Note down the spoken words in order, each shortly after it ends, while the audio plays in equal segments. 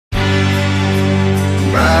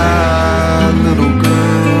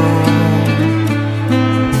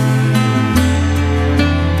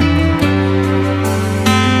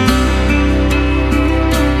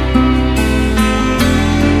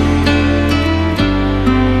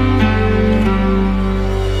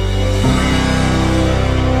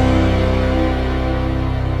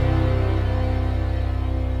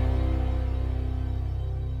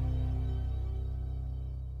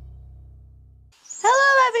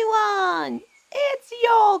everyone! It's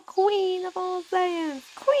your Queen of all Saiyans,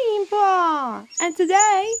 Queen Bra! And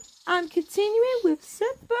today, I'm continuing with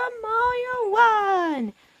Super Mario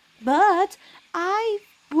 1. But I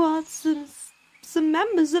brought some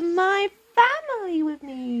members of my family with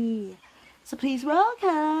me. So please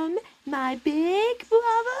welcome my big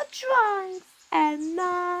brother Trunks and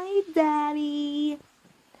my daddy.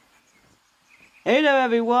 Hey there,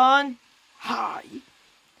 everyone. Hi.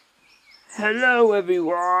 Hello,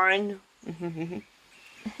 everyone. I'm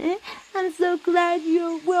so glad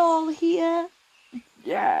we're all here.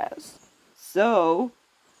 Yes. So,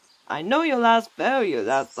 I know your last failure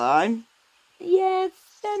that time. Yes,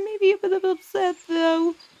 and maybe a bit of upset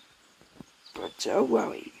though. But don't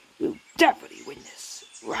worry, we'll definitely win this,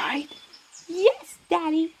 right? Yes,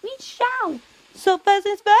 Daddy, we shall. So first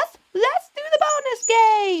things first, let's do the bonus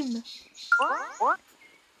game.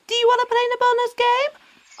 Do you want to play the bonus game?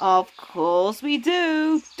 Of course we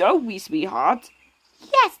do. Don't we, sweetheart?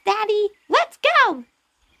 Yes, Daddy. Let's go.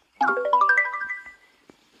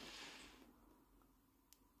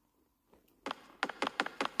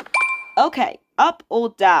 Okay, up or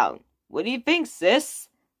down? What do you think, sis?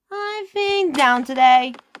 I think down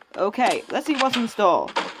today. Okay, let's see what's in store.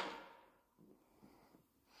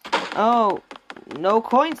 Oh, no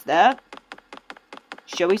coins there.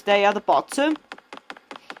 Shall we stay at the bottom?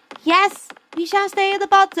 Yes, we shall stay at the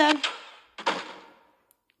bottom.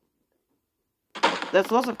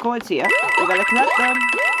 There's lots of coins here. We better collect them.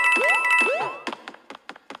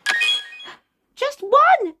 Just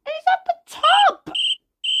one, and it's at the top.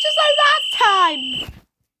 Just like last time.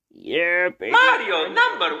 Yeah, baby. Mario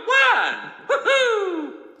 #1!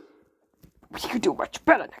 Woohoo! We can do much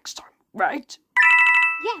better next time, right?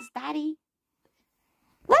 Yes, Daddy.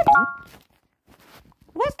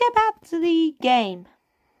 Let's get back to the game.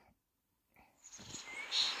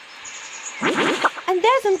 And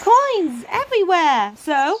there's some coins everywhere.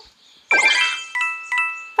 So,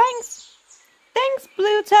 thanks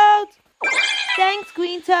Blue Toad. Thanks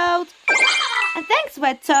Green Toad. And thanks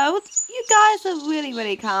Red Toad. You guys are really,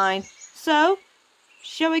 really kind. So,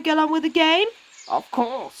 shall we get on with the game? Of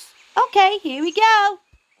course. Okay, here we go.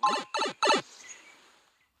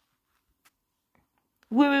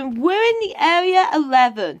 We're in the area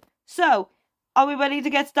 11. So, are we ready to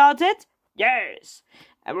get started? Yes.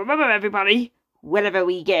 And remember, everybody, whenever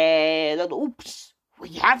we get an oops, we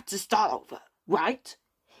have to start over, right?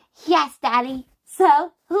 Yes, Daddy.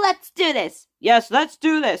 So, let's do this. Yes, let's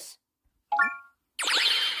do this.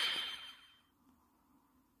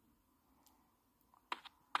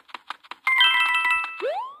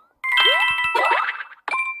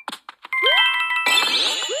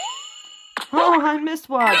 Oh, I missed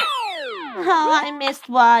one. Oh, I missed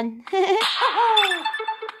one.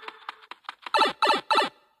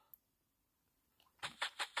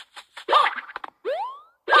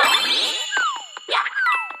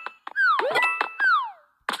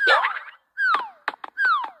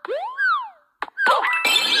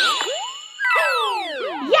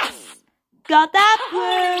 Yes! Got that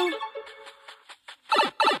through.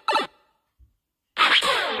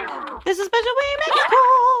 This is special remix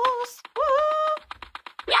course.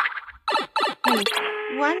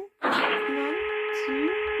 One, two,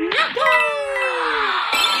 three,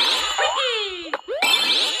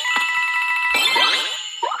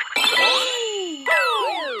 go!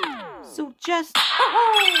 So just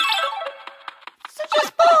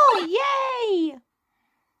four, yay!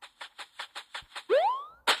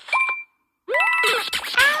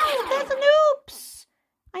 Ow, there's an oops!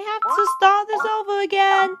 I have to start this over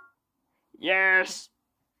again. Yes.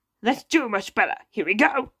 Let's do much better. Here we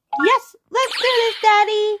go. Yes, let's do this,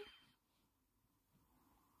 Daddy.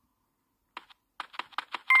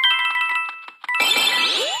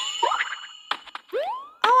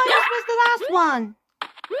 Oh, I just missed the last one.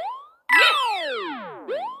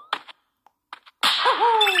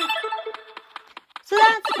 So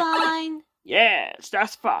that's fine. Yes,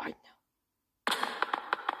 that's fine.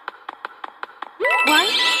 One.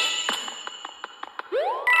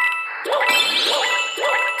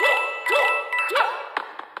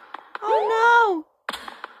 Oh no!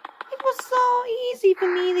 It was so easy for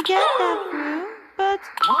me to get that through. But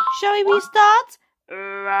shall we restart?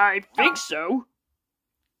 I think so.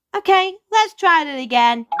 Okay, let's try it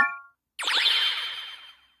again.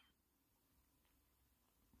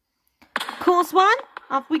 Course 1,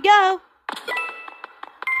 off we go.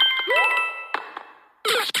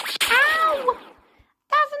 Ow!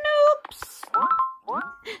 That's an oops!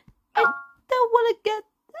 I don't want to get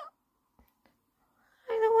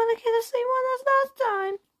the same one as last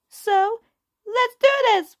time. So, let's do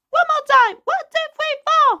this! One more time! 1, 2, 3,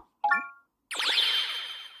 4!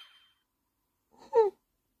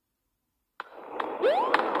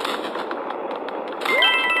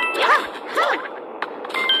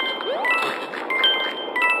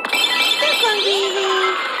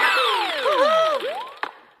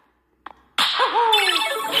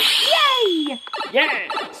 Yay!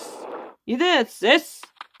 Yes! You did it, sis!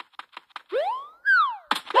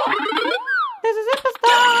 This is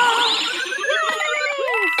Superstar! Yay!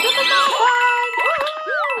 Superstar time!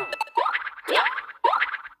 Woohoo!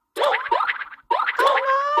 Oh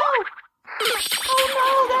no! Oh no,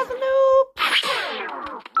 there's a loop! I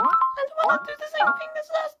don't want to do the same thing as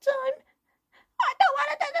last time! I don't want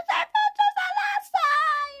to do the same thing as the last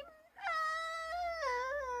time!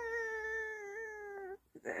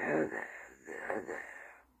 There.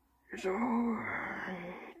 It's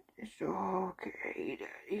alright. It's okay,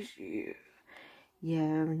 Daddy's here. Yeah,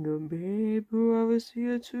 and the baby was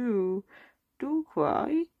here too. Don't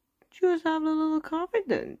cry. Just have a little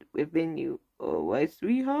confidence within you. Alright,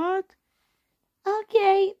 sweetheart?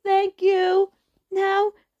 Okay, thank you.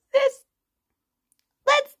 Now, let's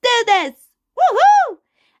do this! Woohoo!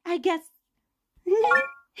 I guess,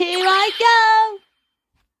 here I go!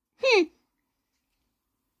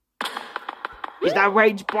 Is that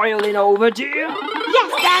rage boiling over, dear?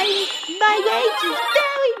 Yes, Daddy, my rage is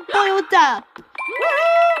very boiled up.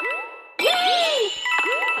 Woohoo! Yay!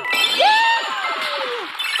 Yes!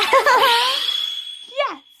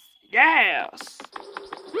 Yes!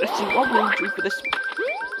 Let's see what we'll do for this.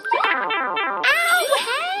 Ow,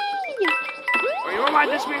 hey! Are you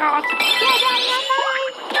alright, sweetheart? Yeah, Daddy, I'm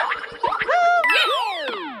fine.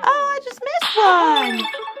 Oh, I just missed one.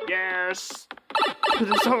 Yes.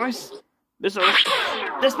 There's always the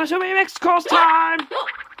special remix course time.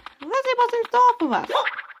 Let's see what's in store for us.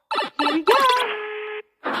 Here we go.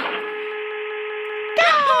 Go!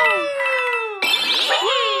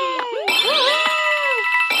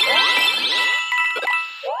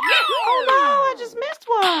 Oh no, I just missed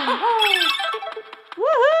one.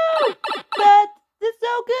 Woohoo! But it's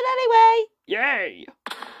so good anyway. Yay!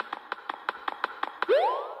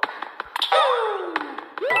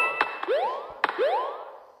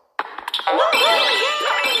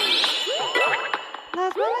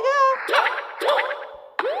 Last one to go.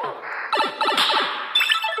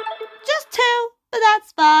 Just two, but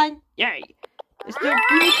that's fine. Yay! It's the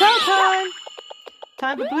blue toe time.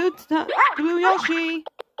 Time for blue Yoshi.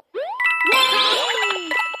 Yay!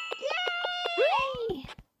 Yay!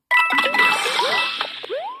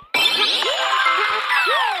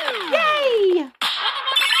 Yay!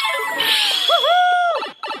 Woohoo!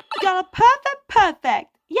 Got a perfect.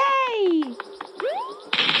 Yay!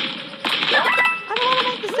 I don't want to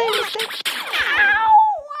make the same mistake. Ow!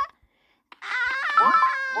 Ow!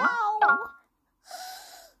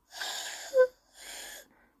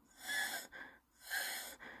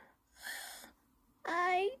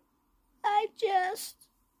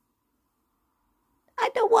 I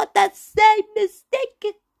don't want that same mistake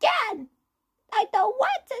again. I don't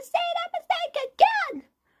want to say that mistake again.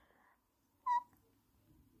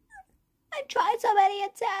 I tried so many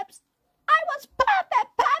attempts. I was perfect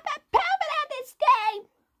at this game.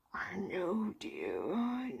 I know, dear,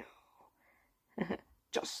 I know.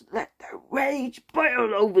 Just let the rage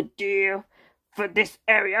boil over, dear. For this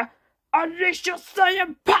area, unleash your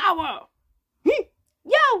Saiyan power!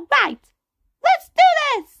 You're right. Let's do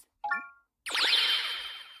this.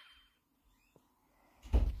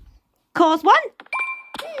 Course 1.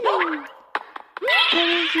 There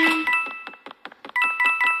is a...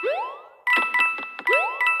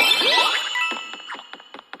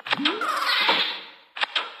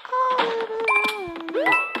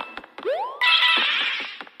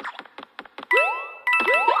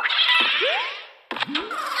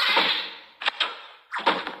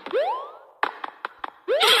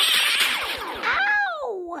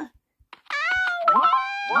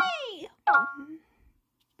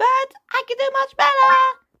 But I can do much better.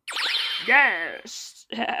 Yes!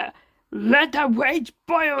 Let the rage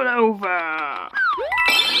boil over!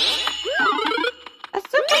 A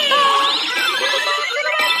superstar!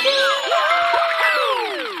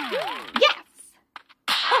 Yes!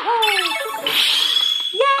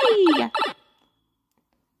 Yay!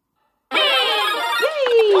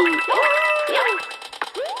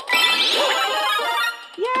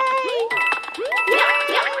 Yay!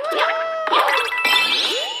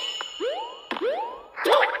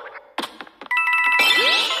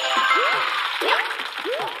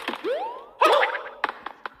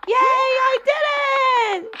 Yay, I did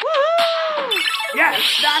it! Woohoo! Yes,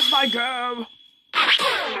 that's my girl!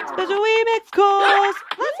 Special remix course.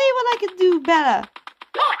 Let's see what I can do better.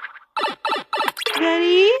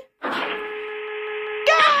 Ready?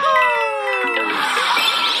 Go!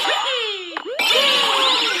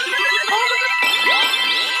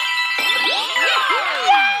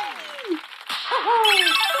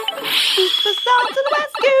 Superstar to the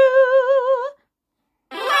rescue!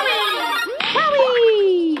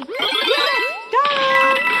 Wowie!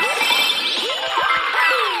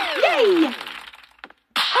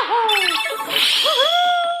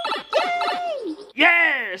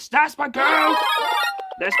 that's my girl.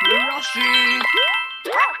 Let's blue Yoshi.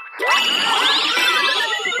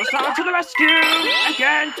 Superstar to the rescue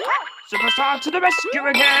again. Superstar to the rescue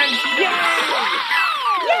again. Yay!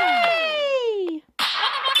 Yay!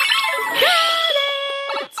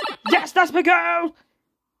 Got it! Yes, that's my girl.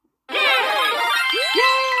 Yay!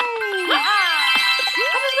 I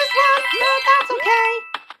just missed one, but that's okay.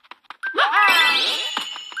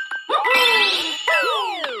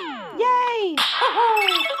 Yay!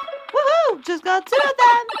 Woohoo! Just got 2 of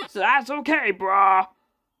them. So that's okay, brah.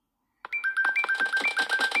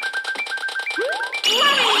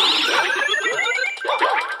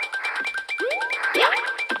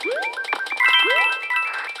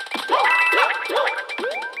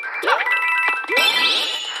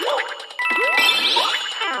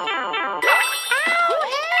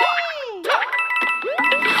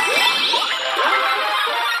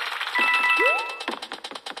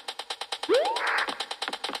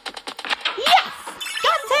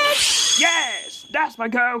 Yes, that's my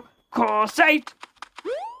go. Course 8.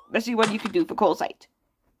 Let's see what you can do for course 8.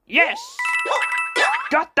 Yes,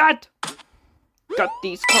 got that. Got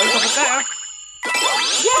these coins over there.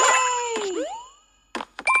 Yay!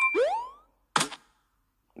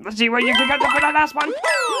 Let's see what you can get for that last one.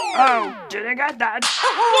 Oh, didn't get that.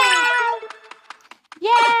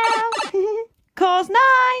 Yeah! Course 9,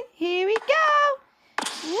 here we go!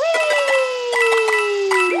 Whee!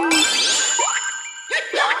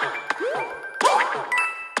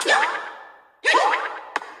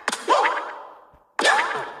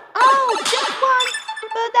 Oh, just one,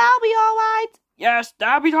 but that'll be alright. Yes,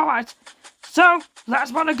 that'll be alright. So,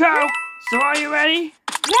 last one to go. So are you ready?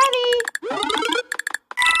 Ready?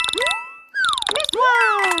 Missed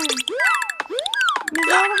one!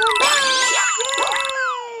 Missed all of them back!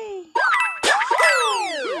 Yay!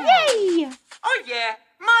 Yay! Oh yeah,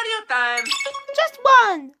 Mario time. Just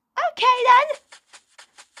one! Okay then!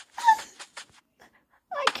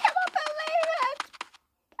 I cannot believe it!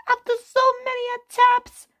 After so many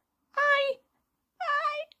attempts, I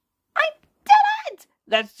did it!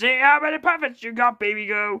 Let's see how many perfects you got, baby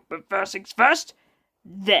girl. But first things first,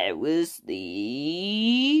 there was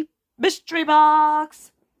the mystery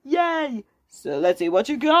box. Yay! So let's see what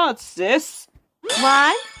you got, sis.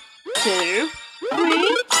 1, 2.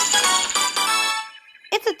 3.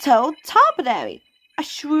 It's a toad torpedo. A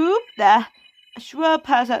shrub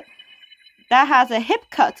person that has a hip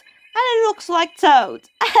cut and it looks like Toad.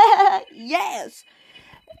 Yes!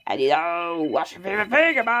 And you know, what's your favorite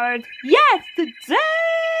thing about it? Yes, the dino.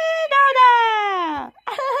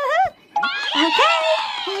 Okay,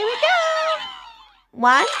 here we go.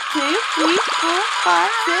 1, 2, 3, 4,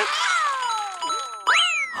 5, 6.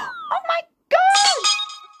 Oh my God!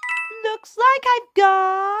 Looks like I've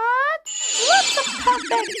got lots of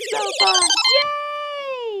perfect so far.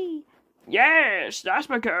 Yay! Yes, that's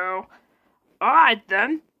my girl. Alright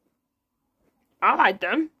then.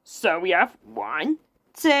 So we have 1,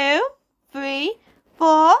 2, 3,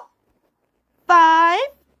 4, 5,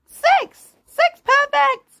 6. 6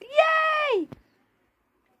 perfects! Yay!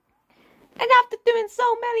 And after doing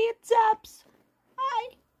so many attempts, I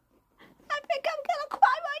think I'm gonna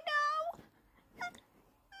cry right now.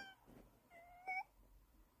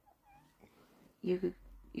 You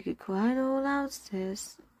could cry it all out,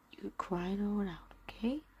 sis. You could cry it all out,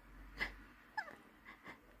 okay?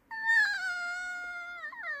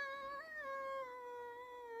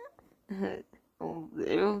 oh,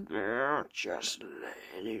 little girl, just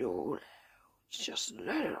let it all out. Just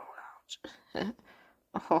let it all out.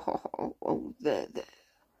 oh, there.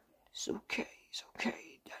 It's okay,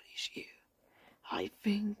 Daddy's here. I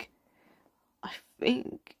think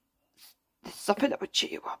there's something that would cheer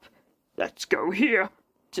you up. Let's go here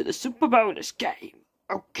to the super bonus game,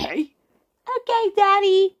 okay? Okay,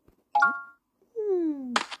 Daddy.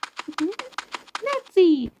 Let's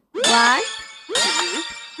see. 1, 2,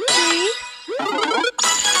 3, 4.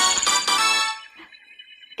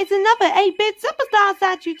 It's another 8-bit superstar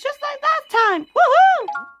statue, just like last time. Woohoo!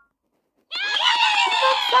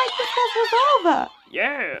 Looks like the test was over.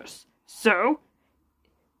 Yes. So,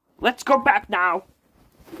 let's go back now.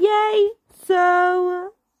 Yay!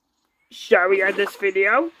 So, Shall we end this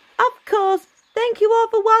video? of course, thank you all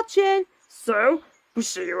for watching. So, we'll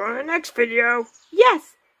see you on the next video.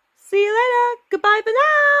 Yes. See you later. Goodbye for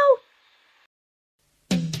now.